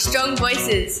Strong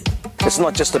voices. It's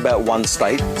not just about one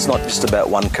state, it's not just about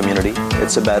one community,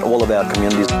 it's about all of our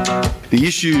communities. The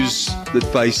issues that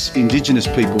face Indigenous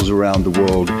peoples around the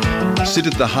world sit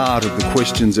at the heart of the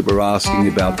questions that we're asking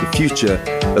about the future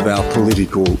of our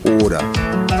political order.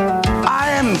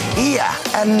 I am here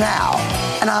and now,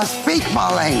 and I speak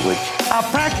my language. I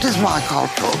practice my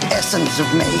cultural essence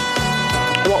of me.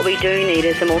 What we do need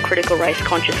is a more critical race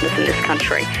consciousness in this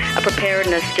country, a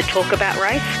preparedness to talk about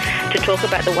race, to talk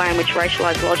about the way in which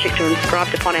racialised logics are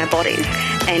inscribed upon our bodies,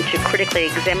 and to critically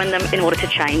examine them in order to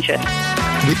change it.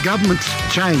 The government's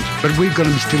changed, but we're going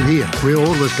to be still here. We're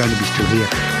always going to be still here.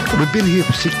 We've been here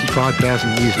for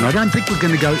 65,000 years, and I don't think we're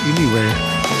going to go anywhere.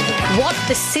 What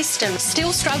the system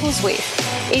still struggles with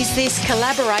is this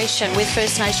collaboration with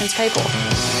First Nations people.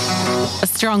 A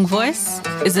strong voice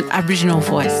is an Aboriginal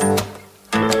voice.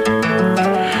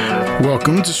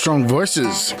 Welcome to Strong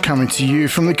Voices, coming to you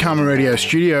from the Karma Radio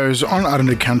studios on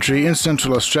Arrrente country in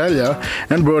Central Australia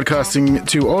and broadcasting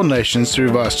to all nations through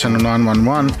Vast Channel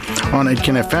 911 on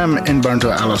Aitken FM in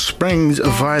Mbantua, Alice Springs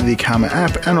via the Karma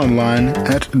app and online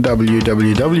at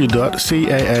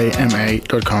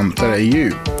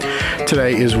www.caama.com.au.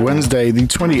 Today is Wednesday, the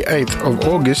 28th of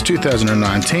August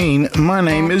 2019. My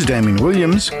name is Damien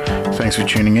Williams. Thanks for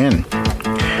tuning in.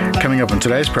 Coming up on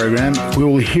today's program, we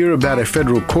will hear about a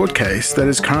federal court case that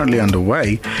is currently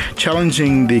underway,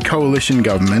 challenging the coalition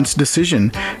government's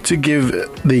decision to give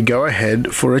the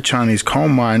go-ahead for a Chinese coal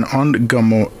mine on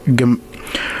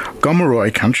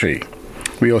Gomeroi country.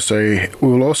 We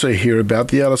will also hear about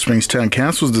the Alice Springs Town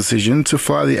Council's decision to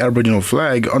fly the Aboriginal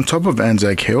flag on top of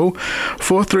ANZAC Hill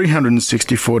for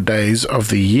 364 days of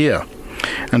the year.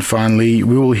 And finally,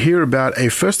 we will hear about a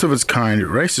first-of-its-kind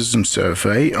racism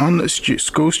survey on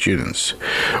school students.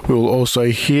 We will also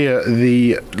hear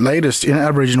the latest in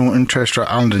Aboriginal and Torres Strait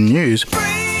Islander news.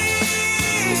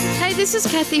 Hey, this is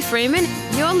Kathy Freeman.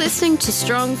 You're listening to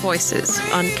Strong Voices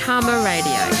on Karma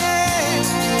Radio.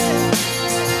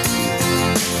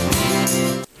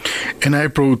 In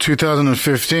April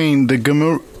 2015, the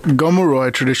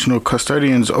Gomeroi Traditional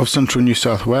Custodians of Central New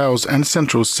South Wales and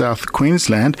Central South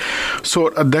Queensland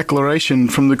sought a declaration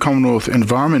from the Commonwealth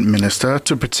Environment Minister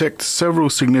to protect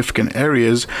several significant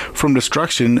areas from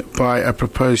destruction by a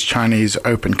proposed Chinese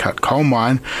open-cut coal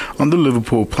mine on the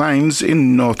Liverpool Plains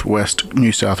in northwest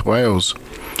New South Wales.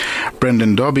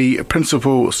 Brendan Dobby,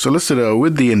 Principal Solicitor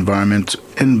with the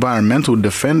Environmental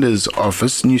Defenders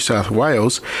Office, New South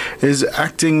Wales, is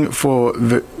acting for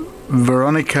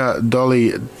Veronica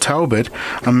Dolly Talbot,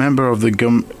 a member of the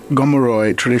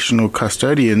Gomeroi Traditional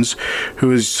Custodians, who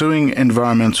is suing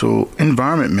Environment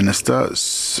Minister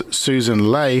Sussan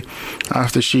Ley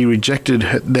after she rejected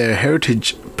their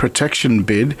heritage protection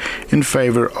bid in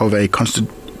favour of a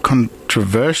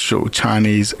controversial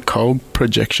Chinese coal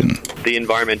projection. The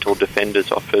Environmental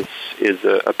Defenders Office is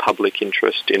a public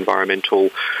interest environmental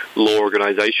law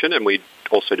organisation, and we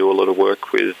also do a lot of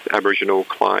work with Aboriginal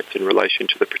clients in relation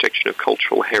to the protection of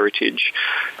cultural heritage.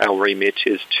 Our remit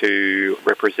is to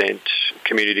represent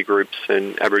community groups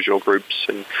and Aboriginal groups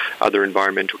and other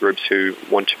environmental groups who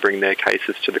want to bring their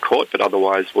cases to the court but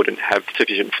otherwise wouldn't have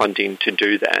sufficient funding to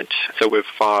do that. So we've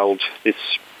filed this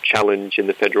challenge in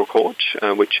the federal court,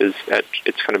 which is at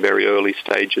its kind of very early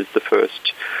stages, the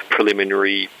first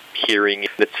preliminary hearing.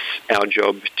 It's our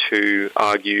job to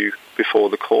argue before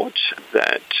the court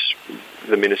that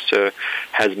the Minister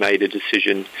has made a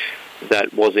decision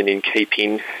that wasn't in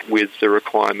keeping with the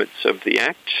requirements of the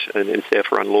Act and is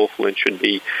therefore unlawful and should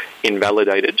be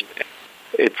invalidated.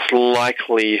 It's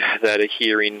likely that a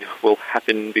hearing will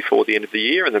happen before the end of the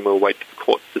year, and then we'll wait for the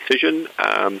court's decision,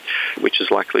 which is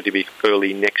likely to be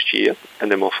early next year, and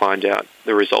then we'll find out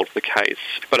the result of the case.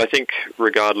 But I think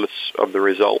regardless of the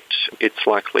result, it's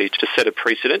likely to set a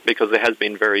precedent because there has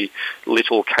been very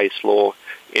little case law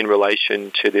in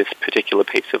relation to this particular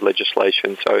piece of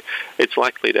legislation. So it's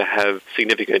likely to have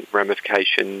significant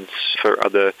ramifications for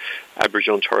other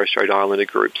Aboriginal and Torres Strait Islander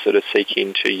groups that are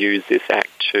seeking to use this Act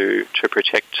to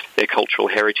protect their cultural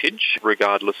heritage.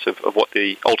 Regardless of what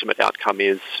the ultimate outcome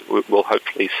is, we'll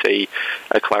hopefully see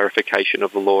a clarification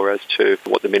of the law as to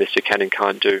what the Minister can and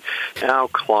can't do. Our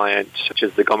client, such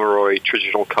as the Gomeroi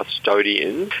Traditional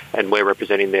Custodians, and we're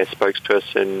representing their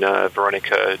spokesperson,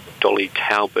 Veronica Dolly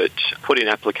Talbot, put in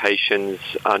applications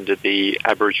under the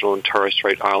Aboriginal and Torres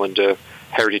Strait Islander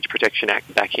Heritage Protection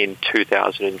Act back in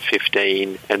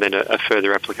 2015, and then a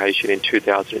further application in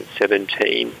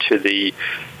 2017 to the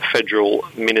Federal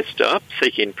Minister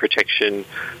seeking protection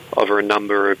over a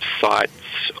number of sites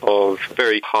of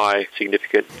very high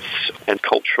significance and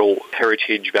cultural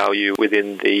heritage value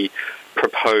within the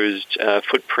proposed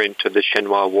footprint of the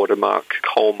Shenhua Watermark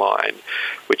coal mine,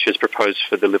 which is proposed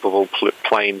for the livable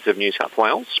plains of New South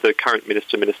Wales. The current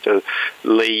Minister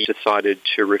Ley, decided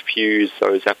to refuse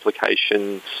those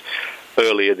applications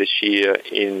earlier this year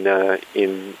in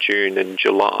June and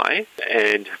July,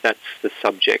 and that's the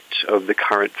subject of the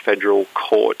current federal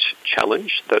court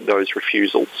challenge, those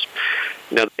refusals.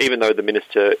 Now, even though the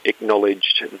Minister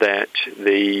acknowledged that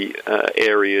the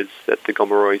areas that the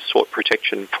Gomeroi sought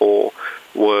protection for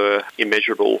were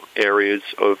immeasurable areas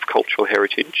of cultural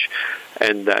heritage,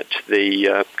 and that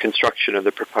the construction of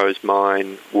the proposed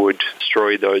mine would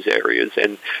destroy those areas,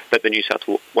 and that the New South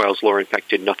Wales law in fact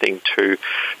did nothing to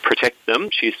protect them,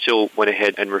 she still went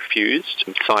ahead and refused,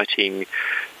 citing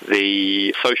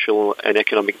the social and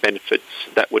economic benefits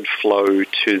that would flow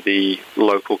to the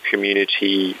local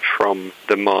community from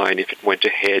the mine if it went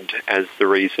ahead as the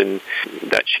reason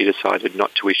that she decided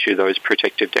not to issue those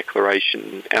protective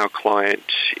declarations. Our client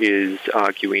is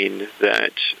arguing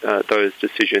that those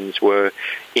decisions were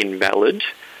invalid,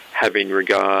 having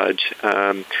regard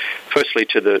firstly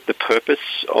to the purpose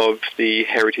of the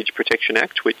Heritage Protection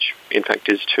Act, which in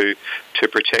fact is to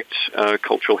protect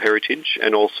cultural heritage,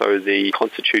 and also the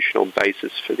constitutional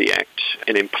basis for the Act,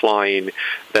 and implying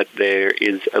that there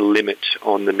is a limit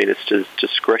on the Minister's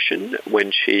discretion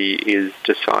when she is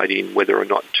deciding whether or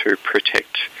not to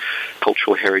protect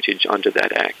cultural heritage under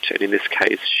that Act. And in this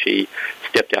case, she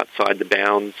stepped outside the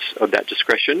bounds of that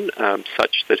discretion,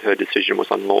 such that her decision was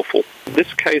unlawful.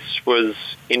 This case was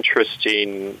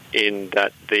interesting in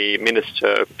that the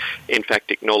Minister in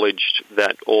fact acknowledged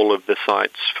that all of the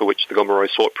sites for which the Gomeroi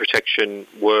sought protection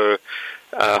were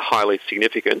highly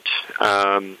significant,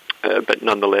 but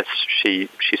nonetheless she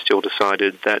still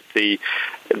decided that the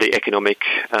economic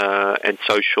and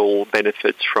social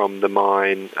benefits from the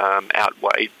mine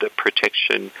outweighed the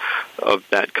protection of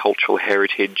that cultural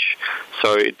heritage.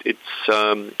 So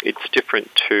it's different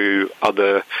to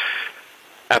other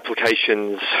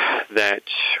applications that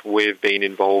we've been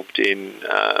involved in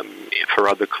for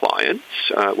other clients,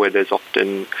 where there's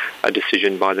often a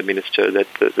decision by the Minister that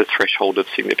the threshold of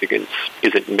significance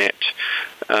isn't met.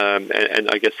 And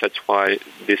I guess that's why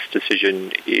this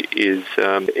decision is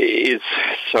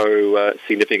so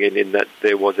significant, in that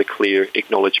there was a clear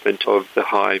acknowledgement of the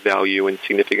high value and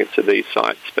significance of these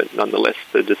sites, but nonetheless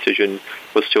the decision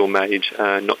was still made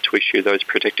not to issue those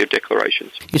protective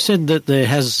declarations. You said that there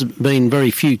has been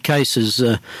very few cases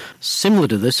similar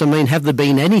to this. I mean, have there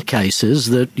been any cases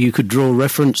that you could draw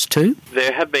reference to?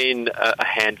 There have been a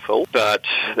handful, but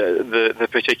the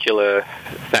particular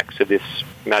facts of this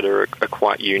matter are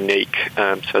quite unique,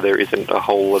 so there isn't a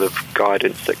whole lot of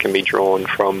guidance that can be drawn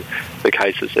from the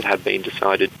cases that have been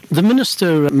decided. The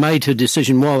Minister made her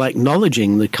decision while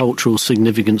acknowledging the cultural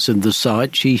significance of the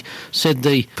site. She said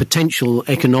the potential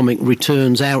economic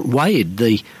returns outweighed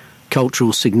the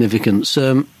cultural significance.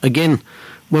 Again,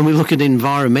 when we look at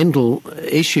environmental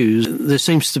issues, there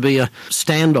seems to be a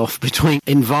standoff between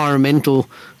environmental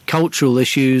cultural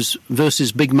issues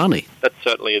versus big money. That's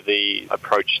certainly the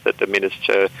approach that the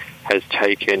Minister has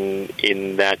taken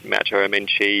in that matter. I mean,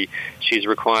 she's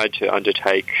required to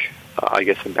undertake, I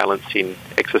guess, a balancing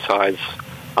exercise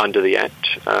under the Act,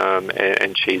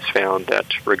 and she's found that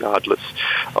regardless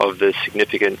of the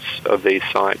significance of these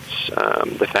sites,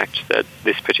 the fact that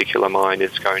this particular mine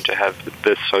is going to have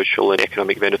the social and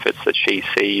economic benefits that she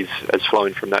sees as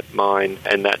flowing from that mine,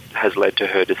 and that has led to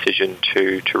her decision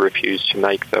to refuse to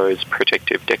make those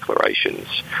protective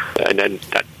declarations. And then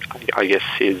that, I guess,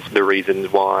 is the reason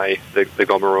why the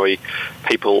Gomeroi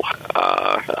people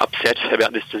are upset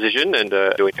about this decision and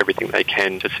are doing everything they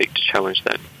can to seek to challenge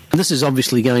that. This is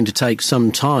obviously going to take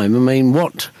some time. I mean,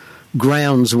 what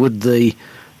grounds would the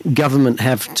government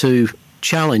have to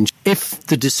challenge? If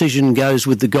the decision goes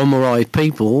with the Gomeroi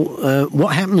people,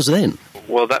 what happens then?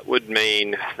 Well, that would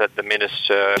mean that the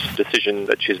Minister's decision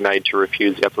that she's made to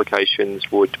refuse the applications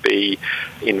would be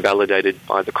invalidated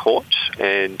by the court,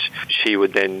 and she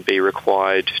would then be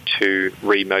required to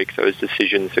remake those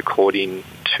decisions according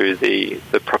to the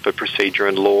proper procedure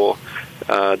and law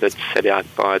that's set out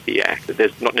by the Act.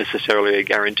 There's not necessarily a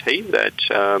guarantee that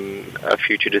a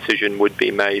future decision would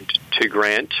be made to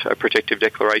grant a protective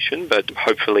declaration, but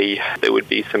hopefully there would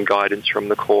be some guidance from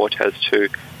the court as to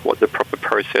what the proper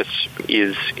process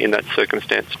is in that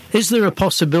circumstance. Is there a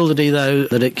possibility, though,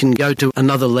 that it can go to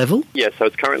another level? Yes, so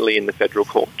it's currently in the federal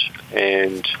court,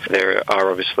 and there are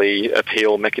obviously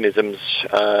appeal mechanisms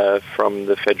from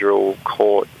the federal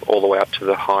court all the way up to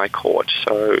the High Court.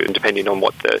 So depending on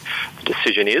what the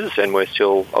decision is, and we're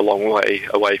still a long way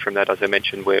away from that, as I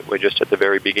mentioned, we're just at the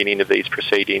very beginning of these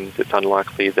proceedings. It's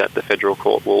unlikely that the Federal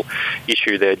Court will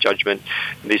issue their judgment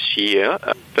this year,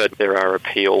 but there are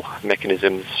appeal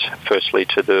mechanisms, firstly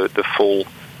to the full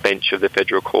bench of the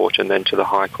Federal Court and then to the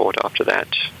High Court after that.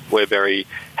 We're very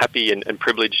happy and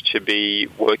privileged to be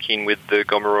working with the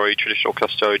Gomeroi Traditional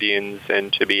Custodians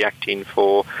and to be acting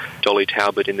for Dolly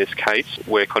Talbot in this case.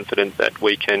 We're confident that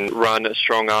we can run a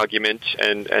strong argument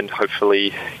and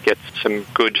hopefully get some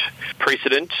good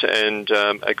precedent and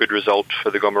a good result for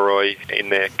the Gomeroi in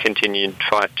their continued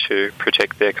fight to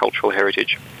protect their cultural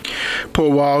heritage.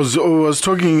 Paul Wiles was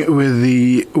talking with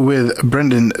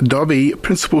Brendan Dobby,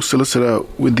 Principal Solicitor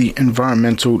with the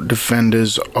Environmental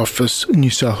Defenders Office, New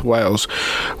South Wales.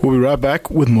 We'll be right back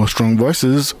with more Strong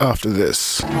Voices after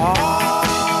this.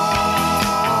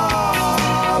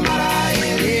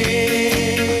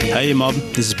 Hey mob,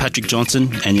 this is Patrick Johnson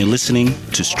and you're listening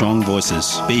to Strong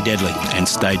Voices. Be deadly and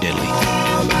stay deadly.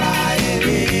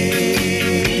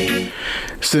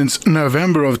 Since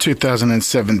November of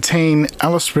 2017,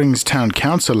 Alice Springs Town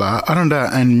Councillor,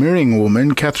 Arrrente and Miring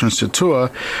woman Catherine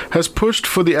Satour has pushed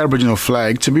for the Aboriginal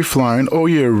flag to be flown all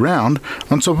year round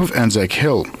on top of ANZAC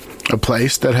Hill, a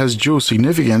place that has dual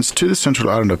significance to the Central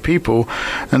Arrente people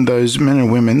and those men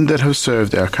and women that have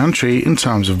served our country in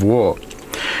times of war.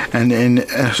 And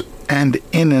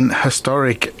in an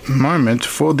historic moment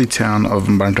for the town of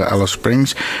Mbantua, Alice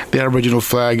Springs, the Aboriginal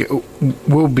flag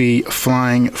will be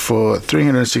flying for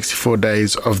 364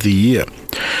 days of the year.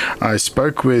 I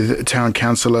spoke with Town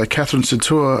Councillor Catherine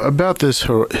Satour about this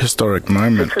historic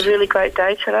moment. It's a really great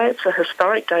day today. It's a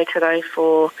historic day today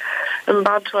for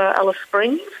Mbantua, Alice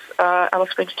Springs.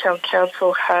 Alice Springs Town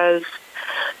Council has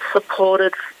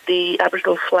supported the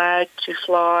Aboriginal flag to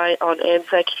fly on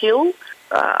ANZAC Hill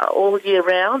all year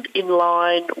round in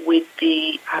line with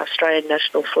the Australian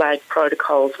National Flag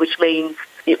protocols, which means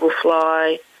it will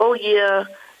fly all year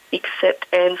except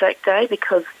ANZAC Day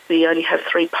because we only have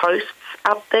 3 posts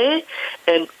up there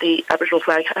and the Aboriginal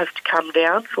flag has to come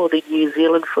down for the New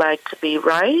Zealand flag to be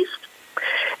raised.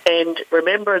 And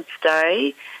Remembrance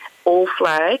Day, all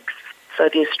flags, so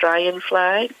the Australian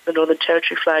flag, the Northern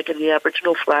Territory flag and the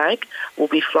Aboriginal flag will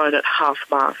be flown at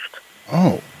half-mast.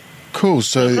 Oh, cool.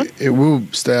 So it will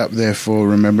stay up there for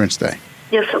Remembrance Day?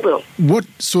 Yes, it will. What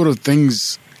sort of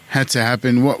things had to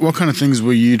happen? What kind of things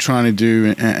were you trying to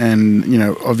do? And you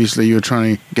know, obviously you're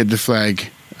trying to get the flag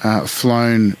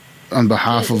flown on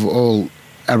behalf of all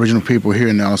Aboriginal people here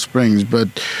in Alice Springs, but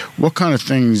what kind of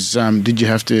things did you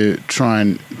have to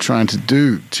trying to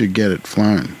do to get it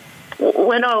flown?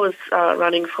 When I was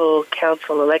running for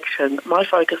council election, my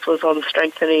focus was on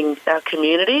strengthening our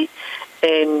community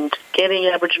and getting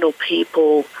Aboriginal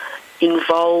people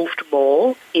involved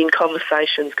more in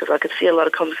conversations, because I could see a lot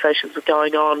of conversations were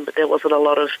going on, but there wasn't a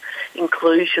lot of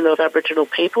inclusion of Aboriginal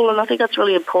people, and I think that's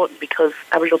really important because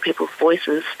Aboriginal people's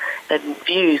voices and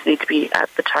views need to be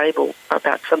at the table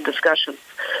about some discussions.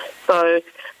 So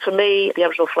for me, the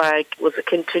Aboriginal flag was a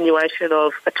continuation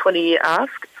of a 20-year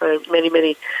ask. So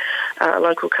many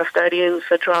local custodians,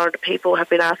 Central Arrente people have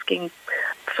been asking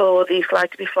for the flag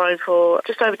to be flown for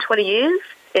just over 20 years.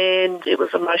 And it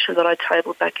was a motion that I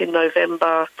tabled back in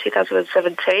November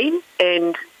 2017,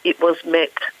 and it was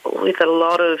met with a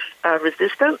lot of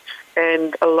resistance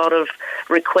and a lot of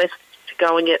requests to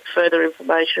go and get further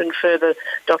information, further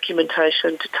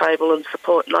documentation to table and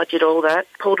support, and I did all that,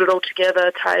 pulled it all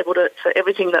together, tabled it, so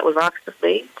everything that was asked of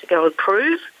me to go and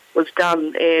prove was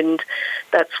done, and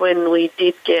that's when we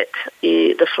did get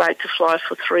the flag to fly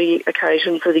for 3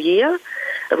 occasions of the year,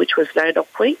 which was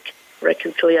NAIDOC Week,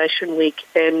 Reconciliation Week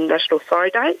and National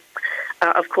Sorry Day.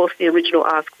 Of course, the original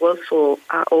ask was for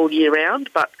all year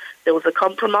round, but there was a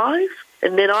compromise.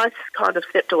 And then I kind of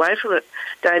stepped away from it,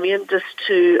 Damien, just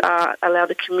to allow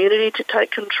the community to take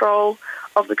control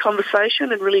of the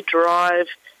conversation and really drive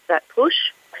that push.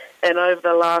 And over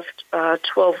the last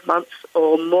 12 months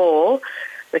or more,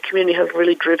 the community has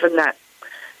really driven that,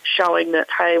 showing that,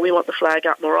 hey, we want the flag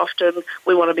up more often,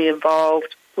 we want to be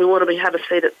involved, we want to have a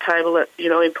seat at the table at,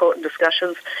 important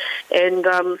discussions. And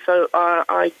so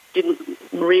I didn't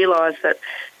realise that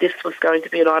this was going to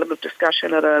be an item of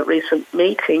discussion at a recent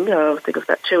meeting, I think it was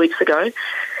about 2 weeks ago.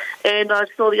 And I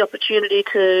saw the opportunity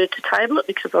to table it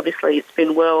because obviously it's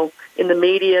been well in the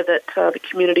media that the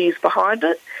community is behind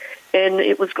it. And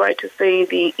it was great to see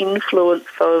the influence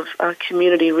of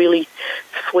community really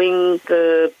swing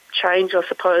the change, I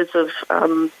suppose, of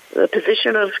the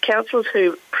position of councillors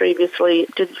who previously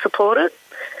didn't support it.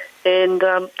 And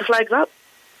the flag's up.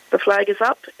 The flag is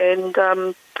up, and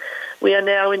we are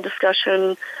now in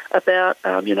discussion about,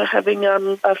 having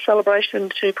a celebration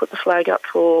to put the flag up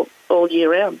for all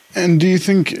year round. And do you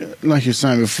think, like you were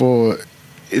saying before,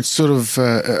 it's sort of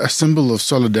a symbol of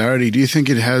solidarity? Do you think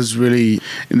it has really,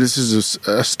 and this is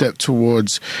a step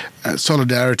towards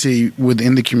solidarity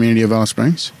within the community of Alice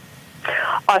Springs?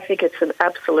 I think it's an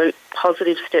absolute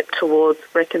positive step towards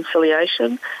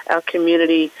reconciliation. Our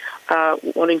community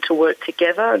wanting to work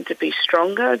together and to be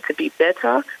stronger, to be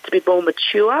better, to be more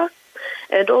mature.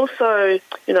 And also,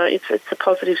 it's a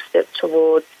positive step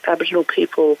towards Aboriginal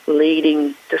people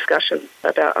leading discussions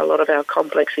about a lot of our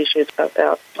complex issues,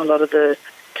 about a lot of the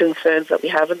concerns that we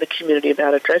have in the community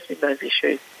about addressing those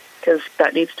issues, because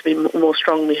that needs to be more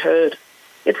strongly heard.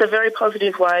 It's a very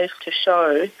positive way to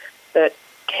show that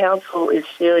Council is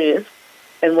serious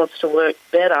and wants to work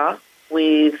better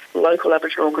with local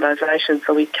Aboriginal organisations.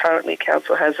 So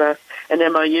Council has an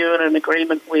MOU and an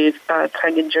agreement with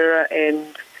Tangentyere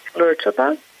and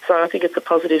Luritupa. So I think it's a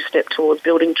positive step towards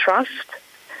building trust,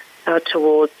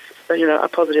 towards a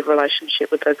positive relationship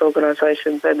with those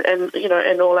organisations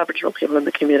and all Aboriginal people in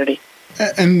the community.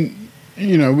 And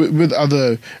with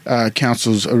other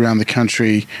councils around the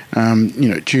country,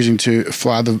 choosing to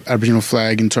fly the Aboriginal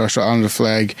flag and Torres Strait Islander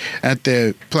flag at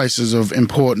their places of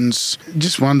importance,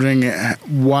 just wondering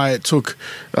why it took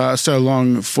so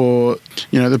long for,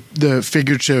 the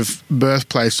figurative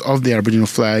birthplace of the Aboriginal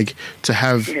flag to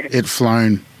have it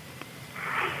flown.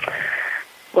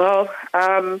 Well,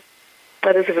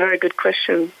 that is a very good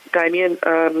question, Damien.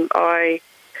 I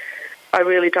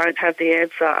really don't have the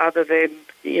answer other than,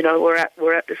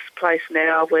 we're at this place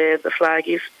now where the flag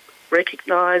is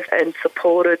recognised and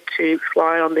supported to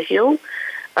fly on the hill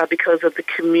because of the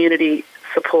community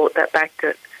support that backed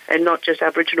it, and not just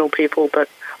Aboriginal people, but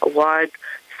a wide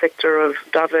sector of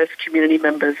diverse community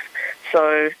members.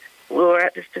 So we're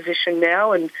at this position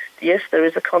now, and yes, there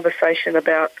is a conversation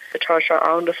about the Torres Strait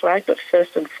Islander flag, but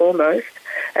first and foremost,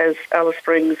 as Alice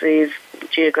Springs is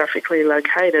geographically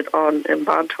located on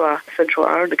Mbantua, Central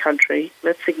Arrente country,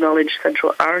 let's acknowledge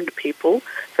Central Arrente people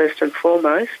first and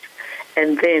foremost,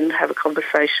 and then have a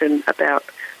conversation about,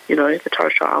 the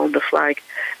Torres Strait Islander flag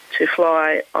to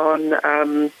fly on,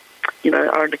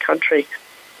 Arrente country.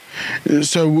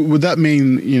 So would that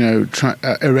mean,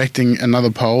 erecting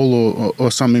another pole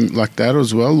or something like that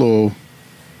as well, or...?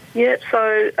 Yeah,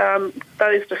 so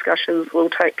those discussions will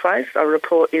take place. A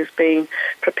report is being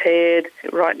prepared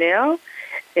right now,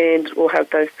 and we'll have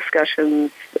those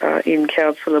discussions in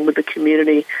council and with the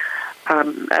community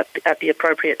at the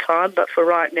appropriate time. But for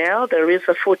right now, there is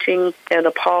a footing and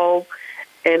a pole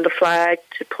and a flag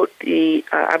to put the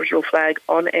Aboriginal flag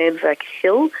on ANZAC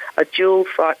Hill, a dual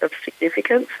site of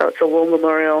significance. So it's a war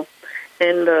memorial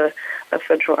and a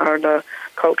Central Arrente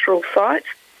cultural site.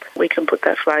 We can put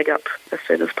that flag up as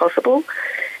soon as possible.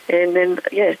 And then,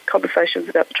 conversations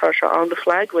about the Torres Strait Islander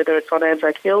flag, whether it's on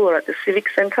ANZAC Hill or at the Civic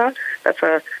Centre, that's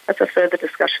a further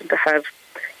discussion to have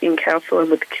in council and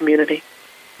with the community.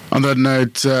 On that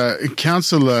note,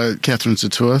 Councillor Catherine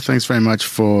Satour, thanks very much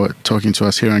for talking to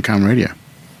us here on Calm Radio.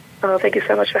 Thank you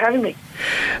so much for having me.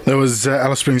 That was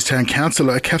Alice Springs Town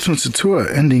Councillor Catherine Satour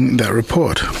ending that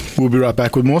report. We'll be right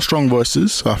back with more Strong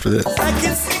Voices after this.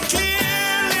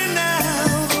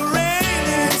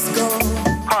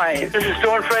 Hi, this is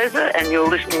Dawn Fraser, and you're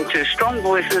listening to Strong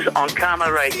Voices on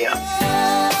Karma Radio.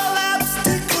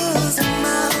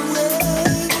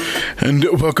 And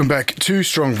welcome back to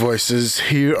Strong Voices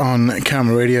here on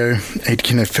Karma Radio, 8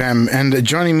 FM. And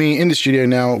joining me in the studio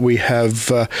now, we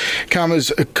have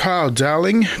Karma's Kyle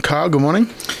Dowling. Kyle, good morning.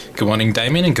 Good morning,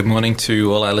 Damien, and good morning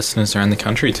to all our listeners around the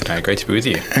country today. Great to be with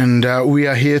you. And we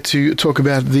are here to talk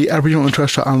about the Aboriginal and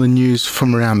Torres Strait Islander news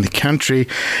from around the country.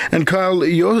 And Kyle,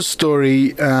 your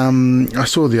story, I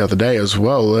saw the other day as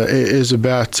well, is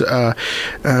about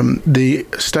the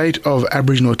state of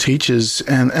Aboriginal teachers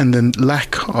and the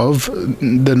lack of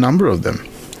the number of them.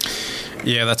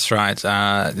 Yeah, that's right.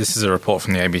 This is a report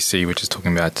from the ABC which is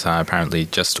talking about apparently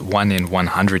just 1 in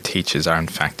 100 teachers are in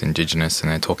fact Indigenous,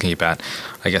 and they're talking about,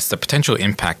 I guess, the potential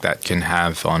impact that can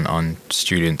have on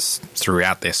students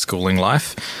throughout their schooling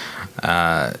life.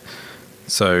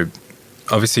 So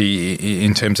obviously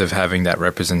in terms of having that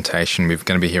representation, we're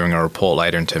going to be hearing a report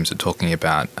later in terms of talking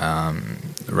about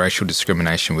racial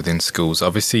discrimination within schools.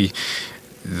 Obviously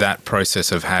that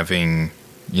process of having,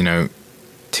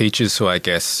 teachers who I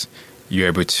guess you're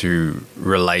able to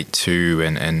relate to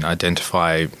and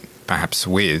identify perhaps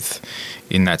with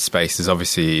in that space is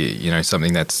obviously,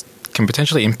 something that can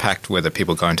potentially impact whether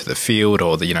people go into the field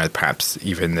or, perhaps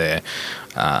even their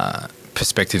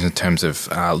perspectives in terms of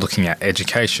looking at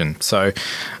education. So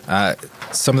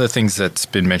some of the things that's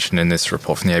been mentioned in this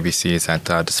report from the ABC is that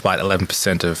despite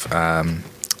 11% of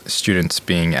students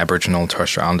being Aboriginal and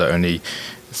Torres Strait Islander, only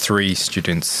 3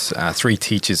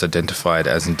 teachers identified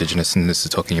as Indigenous, and this is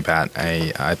talking about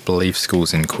I believe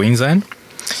schools in Queensland.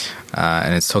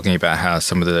 And it's talking about how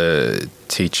some of the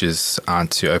teachers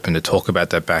aren't too open to talk about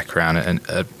their background and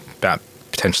about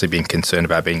potentially being concerned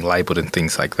about being labelled and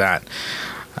things like that.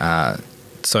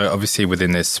 So obviously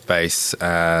within this space,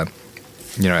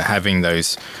 having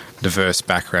those diverse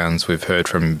backgrounds, we've heard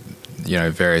from,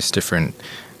 various different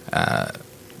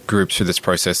groups through this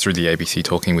process, through the ABC,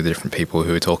 talking with different people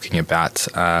who are talking about,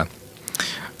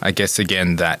 I guess,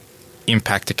 again, that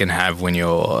impact it can have when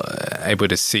you're able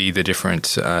to see the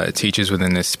different teachers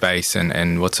within this space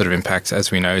and what sort of impacts.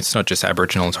 As we know, it's not just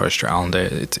Aboriginal and Torres Strait Islander,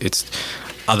 it's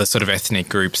other sort of ethnic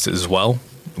groups as well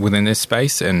within this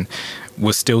space. And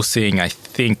we're still seeing, I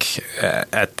think,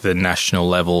 at the national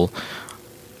level,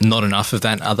 not enough of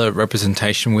that other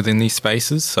representation within these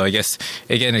spaces. So I guess,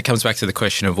 again, it comes back to the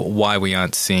question of why we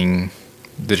aren't seeing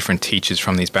the different teachers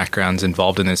from these backgrounds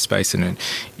involved in this space, and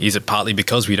is it partly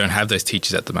because we don't have those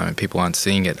teachers at the moment? People aren't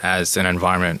seeing it as an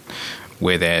environment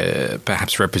where they're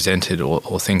perhaps represented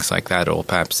or things like that, or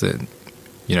perhaps that,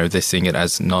 they're seeing it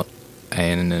as not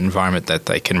an environment that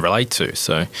they can relate to.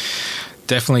 So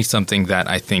definitely something that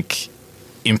I think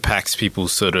impacts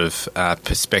people's sort of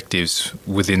perspectives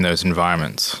within those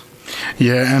environments.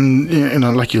 Yeah,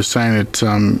 and like you're saying,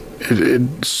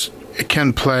 it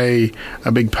can play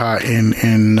a big part in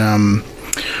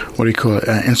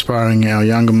inspiring our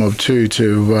younger mob too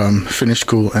to finish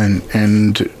school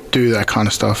and do that kind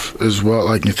of stuff as well.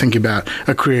 Like, you think about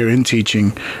a career in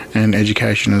teaching and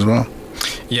education as well.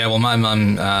 Yeah, well, my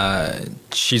mum,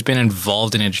 she's been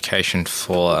involved in education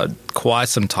for quite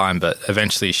some time, but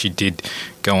eventually she did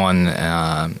go on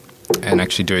and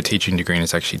actually do a teaching degree and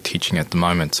is actually teaching at the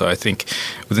moment. So I think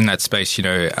within that space,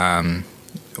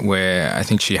 where I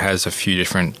think she has a few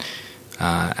different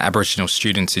Aboriginal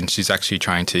students, and she's actually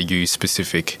trying to use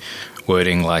specific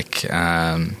wording like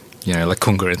like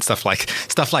kunga and stuff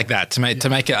like that to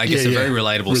make it, I guess, a very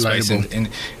relatable space in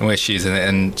where she is.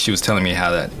 And she was telling me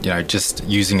how that just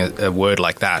using a word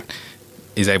like that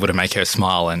is able to make her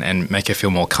smile and make her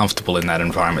feel more comfortable in that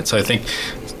environment. So I think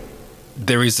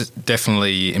there is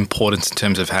definitely importance in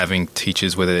terms of having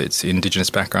teachers, whether it's Indigenous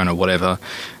background or whatever,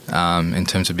 in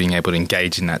terms of being able to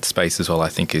engage in that space as well. I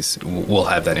think will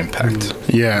have that impact.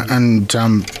 Yeah, and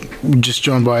just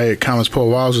joined by Carmen's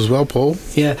Paul Wiles as well, Paul.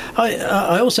 Yeah,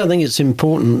 I also think it's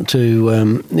important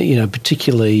to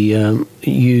particularly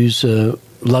use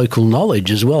local knowledge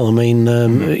as well. I mean,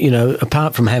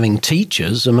 apart from having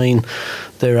teachers, I mean,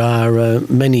 there are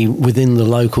many within the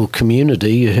local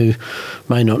community who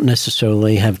may not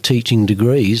necessarily have teaching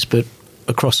degrees, but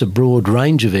across a broad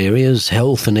range of areas,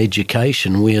 health and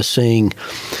education, we are seeing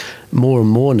more and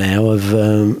more now of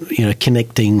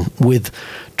connecting with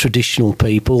traditional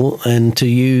people and to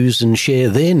use and share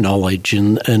their knowledge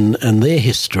and their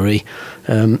history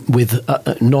with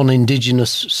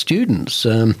non-Indigenous students.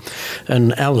 And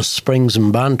Alice Springs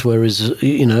and Mbantua is,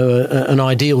 an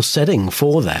ideal setting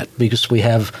for that, because we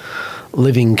have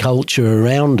living culture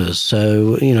around us.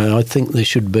 So, I think there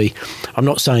should be, I'm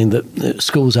not saying that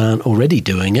schools aren't already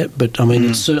doing it, but I mean,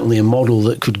 it's certainly a model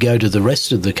that could go to the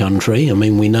rest of the country. I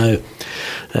mean, we know,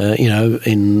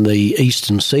 in the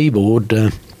eastern seaboard,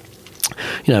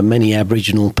 many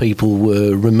Aboriginal people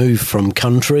were removed from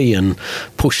country and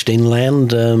pushed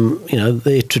inland.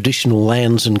 Their traditional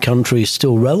lands and country is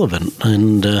still relevant,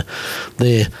 and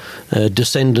their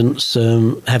descendants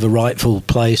have a rightful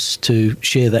place to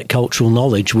share that cultural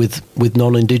knowledge with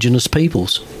non-Indigenous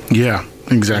peoples. Yeah,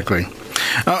 exactly.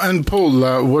 And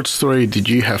Paul, what story did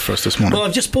you have for us this morning? Well,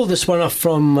 I've just pulled this one off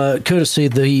from courtesy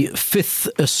of the Fifth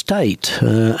Estate,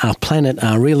 Our Planet,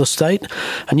 Our Real Estate.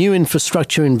 A new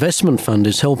infrastructure investment fund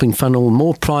is helping funnel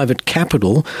more private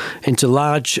capital into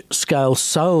large-scale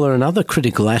solar and other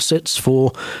critical assets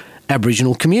for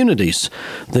Aboriginal communities.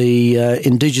 The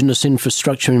Indigenous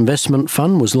Infrastructure Investment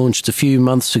Fund was launched a few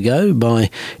months ago by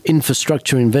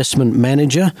Infrastructure Investment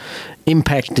Manager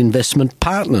Impact Investment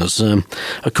Partners.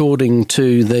 According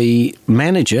to the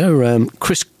manager,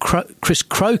 Chris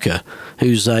Croker,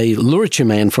 who's a Luritja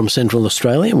man from Central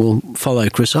Australia, we'll follow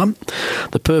Chris up.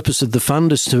 The purpose of the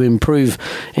fund is to improve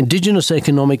Indigenous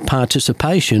economic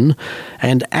participation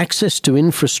and access to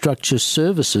infrastructure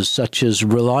services such as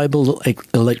reliable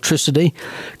electricity,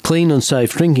 clean and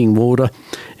safe drinking water,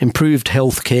 improved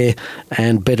healthcare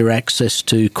and better access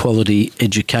to quality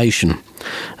education.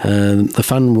 The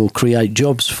fund will create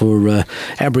jobs for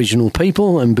Aboriginal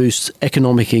people and boost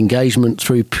economic engagement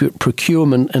through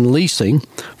procurement and leasing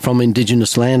from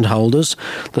Indigenous landholders.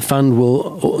 The fund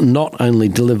will not only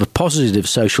deliver positive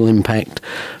social impact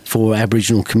for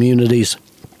Aboriginal communities,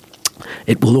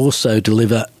 it will also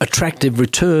deliver attractive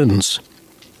returns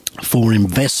for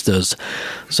investors.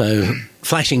 So,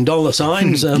 flashing dollar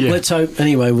signs. Let's hope.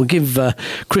 Anyway, we'll give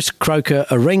Chris Croker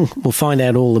a ring. We'll find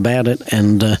out all about it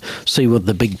and see what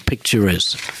the big picture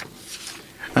is.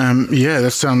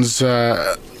 That sounds...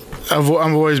 I've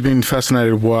always been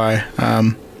fascinated why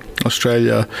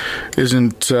Australia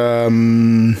isn't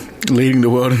leading the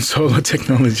world in solar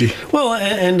technology. Well,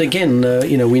 and again,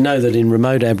 we know that in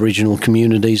remote Aboriginal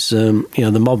communities,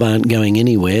 the mob aren't going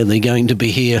anywhere. They're going to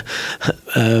be here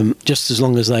just as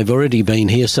long as they've already been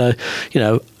here. So,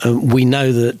 we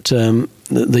know that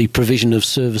the provision of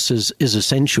services is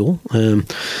essential,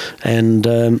 and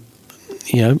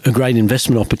a great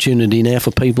investment opportunity now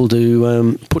for people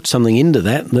to put something into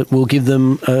that will give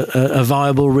them a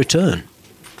viable return.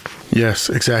 Yes,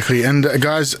 exactly. And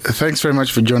guys, thanks very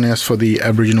much for joining us for the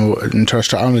Aboriginal and Torres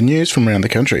Strait Islander news from around the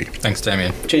country. Thanks,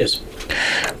 Damien. Cheers.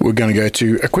 We're going to go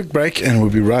to a quick break and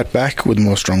we'll be right back with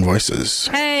more Strong Voices.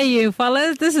 Hey, you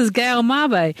fellas, this is Gail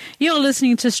Marbe. You're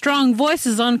listening to Strong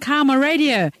Voices on Karma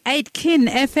Radio, 8 Kin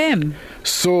FM.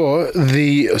 So,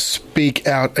 the Speak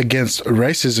Out Against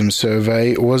Racism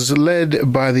survey was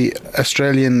led by the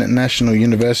Australian National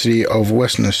University of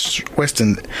Western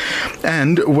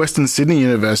and Western Sydney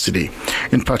University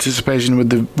in participation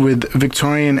with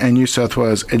Victorian and New South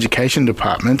Wales Education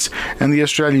Departments and the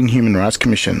Australian Human Rights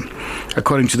Commission.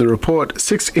 According to the report,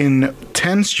 6 in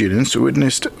 10 students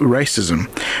witnessed racism,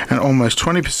 and almost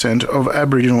 20% of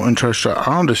Aboriginal and Torres Strait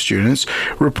Islander students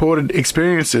reported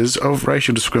experiences of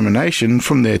racial discrimination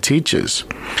from their teachers.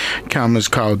 Karma's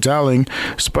Kyle Dowling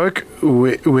spoke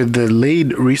with the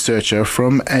lead researcher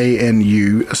from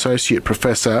ANU, Associate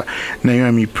Professor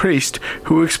Naomi Priest,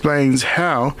 who explains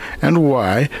how and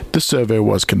why the survey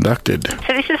was conducted.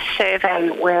 So this is a survey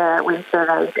where we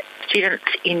surveyed students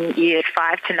in years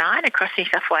 5 to 9 across New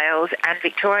South Wales and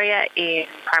Victoria in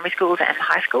primary schools and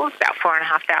high schools, about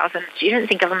 4,500 students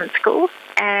in government schools.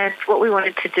 And what we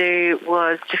wanted to do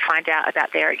was to find out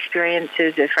about their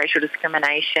experiences of racial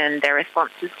discrimination, their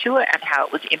responses to it, and how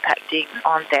it was impacting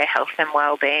on their health and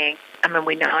well-being. I mean,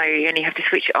 we know you only have to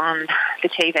switch on the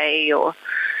TV, or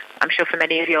I'm sure for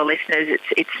many of your listeners,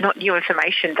 it's not new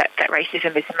information that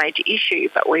racism is a major issue,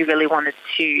 but we really wanted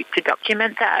to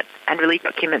document that and really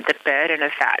document the burden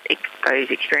of that, those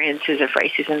experiences of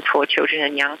racism for children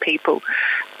and young people,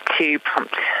 to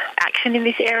prompt action in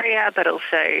this area, but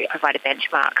also provide a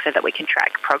benchmark so that we can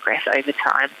track progress over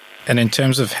time. And in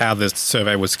terms of how the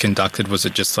survey was conducted, was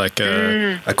it just like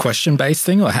a question-based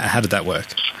thing, or how did that work?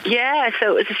 Yeah,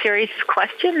 so it was a series of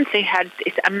questions. We had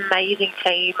this amazing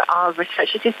team of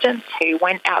research assistants who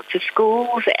went out to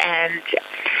schools and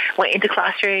went into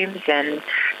classrooms, and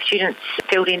students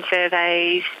filled in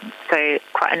surveys, so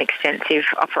quite an extensive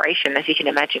operation, as you can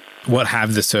imagine. What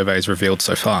have the surveys revealed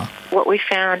so far? What we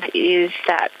found is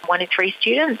that 1 in 3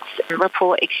 students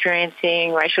report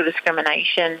experiencing racial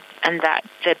discrimination, and that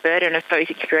the burden of those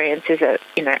experiences are,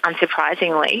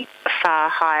 unsurprisingly, far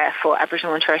higher for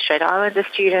Aboriginal and Torres Strait Islander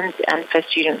students and for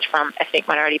students from ethnic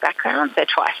minority backgrounds. They're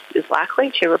twice as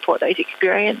likely to report those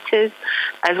experiences,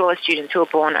 as well as students who are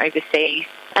born overseas.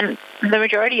 And the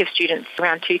majority of students,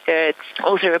 around 2/3,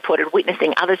 also reported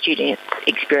witnessing other students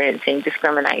experiencing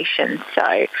discrimination.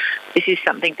 So this is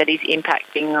something that is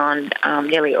impacting on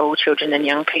nearly all children and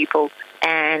young people,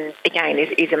 and again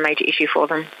is a major issue for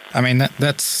them. I mean,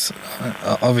 that's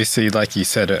obviously, like you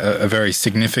said, a very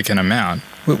significant amount.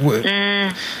 Were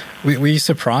you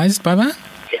surprised by that?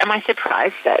 Am I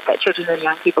surprised that children and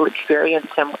young people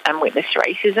experience and witness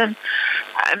racism?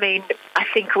 I mean, I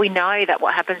think we know that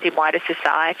what happens in wider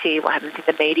society, what happens in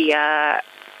the media,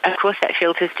 of course that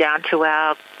filters down to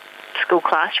our school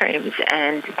classrooms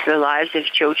and to the lives of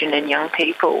children and young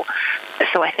people.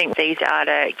 So I think these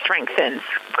data strengthens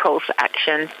calls for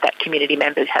action that community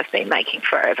members have been making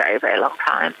for a very, very long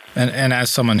time. And as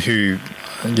someone who,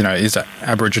 is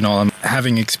Aboriginal and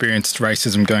having experienced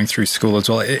racism going through school as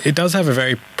well, it does have a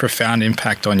very profound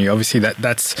impact on you. Obviously,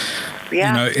 that's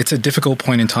it's a difficult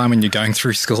point in time when you're going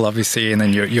through school, obviously, and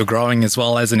then you're growing as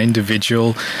well as an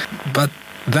individual. But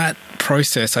that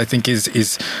process, I think,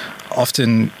 is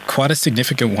often quite a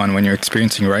significant one when you're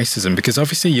experiencing racism, because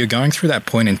obviously you're going through that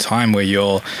point in time where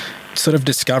you're sort of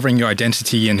discovering your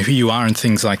identity and who you are and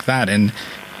things like that. And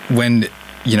when,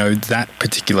 that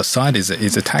particular side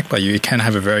is attacked by you, it can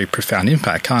have a very profound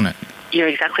impact, can't it? you're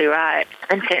exactly right.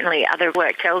 And certainly other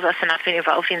work tells us, and I've been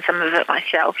involved in some of it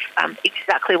myself,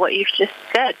 exactly what you've just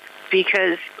said.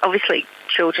 Because obviously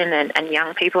children and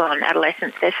young people and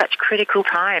adolescents, they're such critical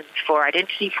times for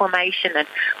identity formation and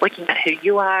working out who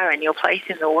you are and your place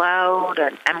in the world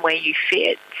and where you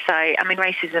fit. So, I mean,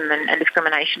 racism and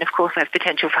discrimination, of course, have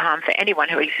potential for harm for anyone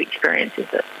who experiences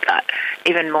it, but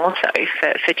even more so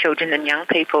for children and young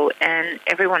people. And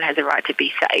everyone has a right to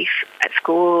be safe at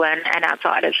school and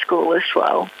outside of school as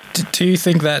well. Do you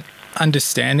think that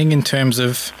understanding in terms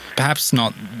of perhaps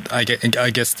not, I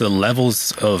guess the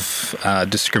levels of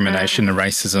discrimination and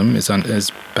racism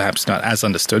is perhaps not as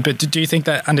understood, but do you think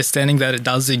that understanding that it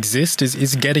does exist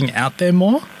is getting out there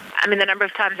more? I mean, the number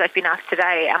of times I've been asked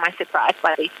today, am I surprised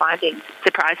by these findings,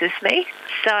 surprises me.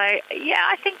 So, yeah,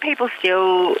 I think people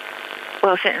still,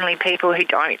 well, certainly people who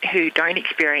don't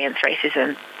experience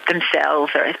racism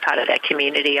themselves or as part of their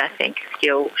community, I think,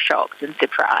 still shocked and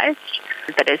surprised.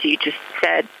 But as you just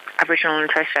said, Aboriginal and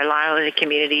Torres Strait Islander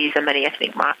communities and many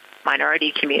ethnic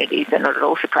minority communities are not at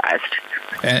all surprised.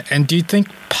 And do you think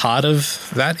part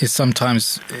of that is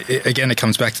sometimes, again, it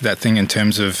comes back to that thing in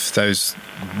terms of those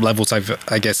levels of,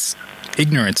 I guess,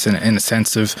 ignorance in a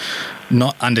sense of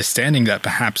not understanding that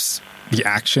perhaps the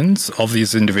actions of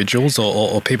these individuals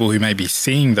or people who may be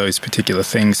seeing those particular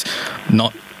things,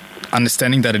 not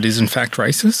understanding that it is in fact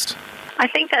racist? I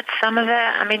think that's some of it.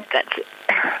 I mean, that's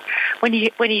when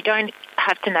you don't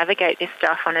have to navigate this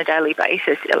stuff on a daily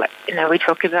basis. You know, we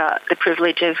talk about the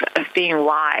privilege of being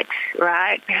white,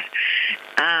 right?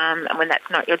 And when that's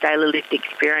not your daily lived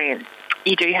experience,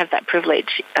 you do have that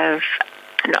privilege of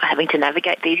not having to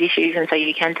navigate these issues, and so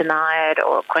you can deny it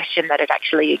or question that it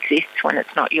actually exists when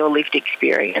it's not your lived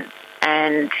experience.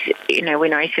 And, you know, we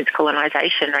know since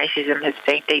colonisation, racism has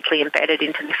been deeply embedded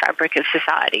into the fabric of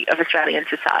society, of Australian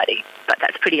society. But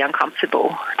that's a pretty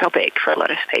uncomfortable topic for a lot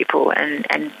of people, and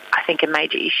I think a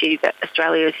major issue that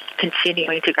Australia is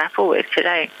continuing to grapple with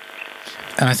today.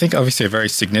 And I think obviously a very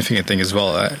significant thing as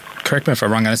well, correct me if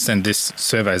I'm wrong, I understand this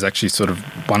survey is actually sort of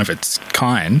one of its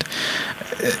kind.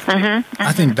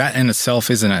 I think that in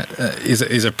itself is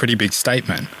a pretty big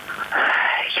statement.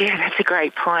 Yeah, that's a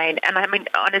great point. And I mean,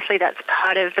 honestly, that's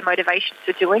part of the motivation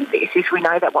for doing this, is we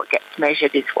know that what gets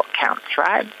measured is what counts,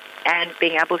 right? And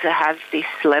being able to have this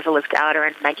level of data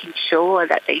and making sure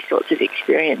that these sorts of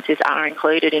experiences are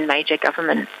included in major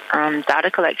government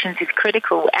data collections is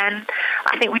critical. And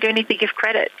I think we do need to give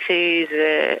credit to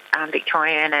the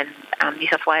Victorian and New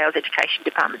South Wales Education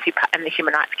Departments and the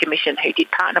Human Rights Commission who did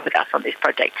partner with us on this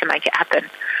project to make it happen.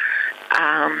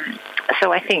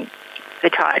 So I think the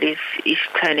tide is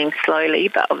turning slowly,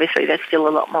 but obviously there's still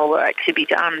a lot more work to be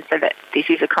done so that this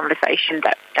is a conversation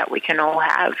that we can all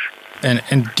have.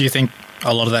 And do you think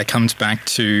a lot of that comes back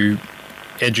to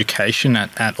education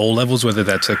at all levels, whether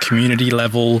that's a community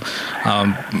level,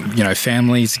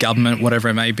 families, government, whatever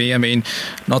it may be? I mean,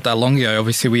 not that long ago,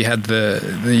 obviously, we had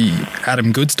the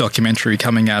Adam Goodes documentary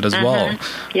coming out as well.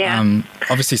 Yeah.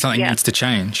 Obviously, something needs to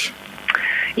change.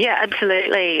 Yeah,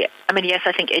 absolutely. I mean, yes,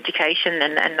 I think education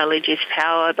and knowledge is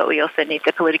power, but we also need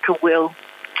the political will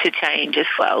to change as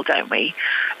well, don't we?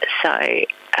 So,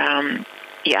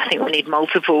 I think we need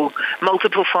multiple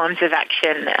forms of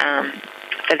action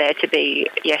for there to be,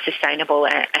 sustainable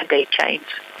and deep change.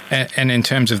 And in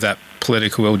terms of that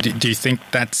political will, do you think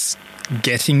that's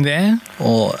getting there,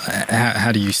 or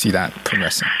how do you see that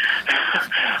progressing?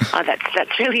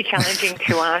 That's really challenging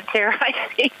to answer, I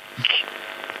think.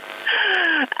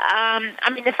 I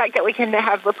mean, the fact that we can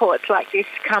have reports like this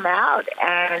come out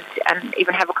and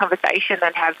even have a conversation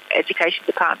and have education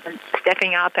departments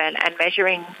stepping up and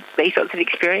measuring these sorts of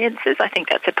experiences, I think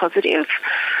that's a positive.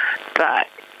 But,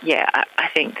 I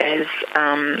think there's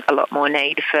a lot more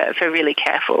need for really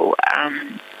careful,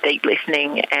 deep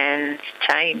listening and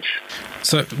change.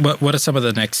 So what are some of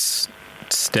the next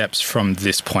steps from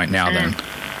this point now then?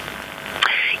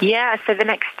 Yeah, so the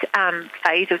next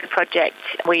phase of the project,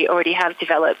 we already have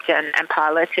developed and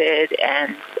piloted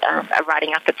and are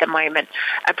writing up at the moment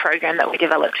a program that we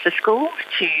developed for schools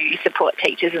to support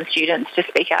teachers and students to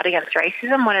speak out against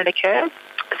racism when it occurs.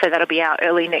 So that'll be out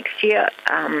early next year.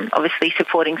 Obviously,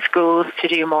 supporting schools to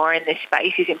do more in this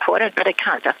space is important, but it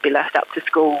can't just be left up to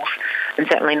schools, and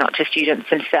certainly not to students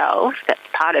themselves. That's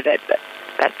part of it, but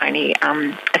that's only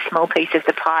a small piece of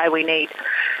the pie. We need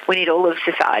we need all of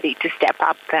society to step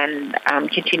up and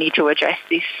continue to address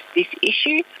this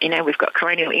issue. You know, we've got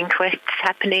coronial inquests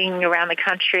happening around the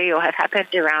country, or have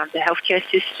happened around the healthcare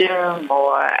system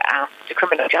or the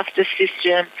criminal justice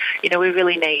system. You know, we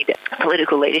really need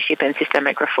political leadership and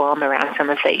systemic reform around some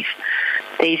of these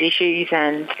issues,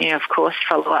 and, you know, of course,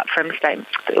 follow up from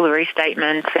Uluru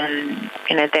statements, and,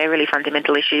 you know, they're really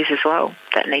fundamental issues as well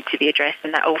that need to be addressed,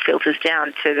 and that all filters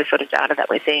down to the sort of data that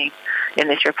we're seeing in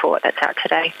this report that's out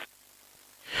today.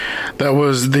 That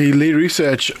was the lead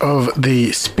research of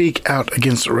the Speak Out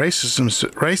Against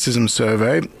Racism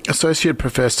survey, Associate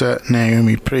Professor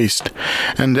Naomi Priest.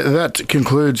 And that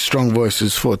concludes Strong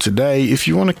Voices for today. If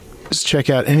you want to check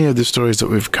out any of the stories that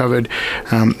we've covered,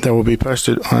 they will be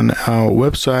posted on our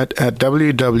website at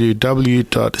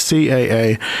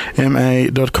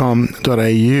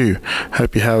www.caama.com.au.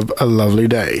 Hope you have a lovely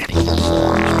day.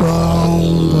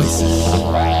 Strong Voices.